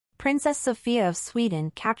Princess Sofia of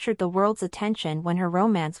Sweden captured the world's attention when her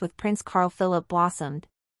romance with Prince Carl Philip blossomed.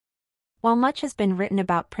 While much has been written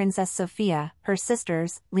about Princess Sofia, her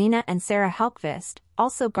sisters, Lina and Sarah Hellqvist,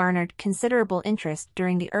 also garnered considerable interest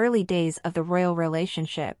during the early days of the royal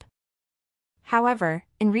relationship. However,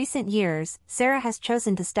 in recent years, Sarah has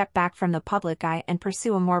chosen to step back from the public eye and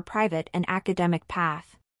pursue a more private and academic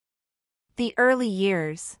path. The early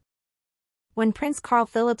years. When Prince Carl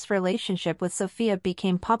Philip's relationship with Sofia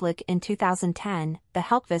became public in 2010, the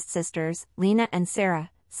Hellqvist sisters, Lina and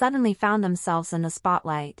Sarah, suddenly found themselves in the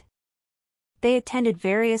spotlight. They attended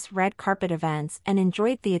various red carpet events and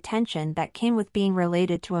enjoyed the attention that came with being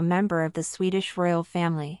related to a member of the Swedish royal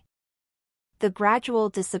family. The gradual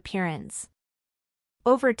disappearance.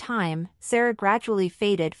 Over time, Sarah gradually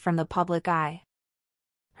faded from the public eye.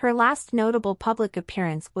 Her last notable public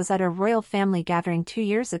appearance was at a royal family gathering 2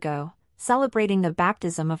 years ago, celebrating the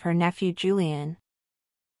baptism of her nephew Julian.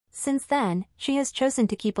 Since then, she has chosen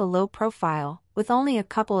to keep a low profile, with only a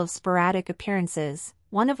couple of sporadic appearances,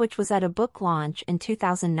 one of which was at a book launch in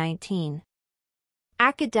 2019.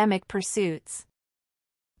 Academic pursuits.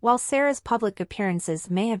 While Sarah's public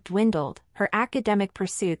appearances may have dwindled, her academic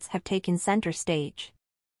pursuits have taken center stage.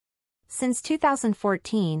 Since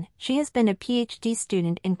 2014, she has been a PhD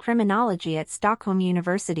student in criminology at Stockholm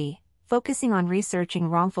University, focusing on researching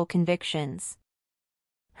wrongful convictions.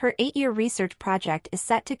 Her 8-year research project is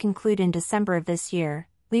set to conclude in December of this year,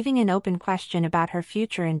 leaving an open question about her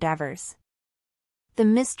future endeavors. The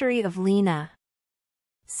mystery of Lina.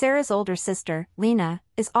 Sarah's older sister, Lina,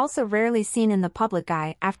 is also rarely seen in the public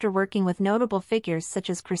eye after working with notable figures such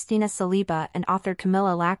as Christina Saliba and author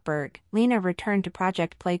Camilla Lackberg. Lina returned to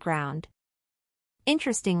Project Playground.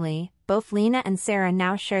 Interestingly, both Lina and Sarah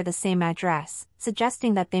now share the same address,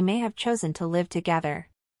 suggesting that they may have chosen to live together.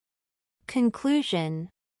 Conclusion.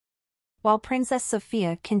 While Princess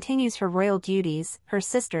Sofia continues her royal duties, her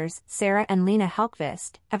sisters, Sarah and Lina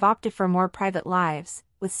Hellqvist, have opted for more private lives,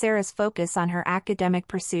 with Sarah's focus on her academic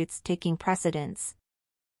pursuits taking precedence.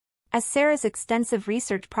 As Sarah's extensive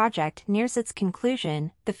research project nears its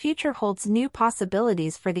conclusion, the future holds new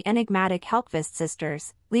possibilities for the enigmatic Hellqvist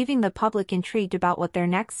sisters, leaving the public intrigued about what their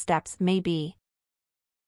next steps may be.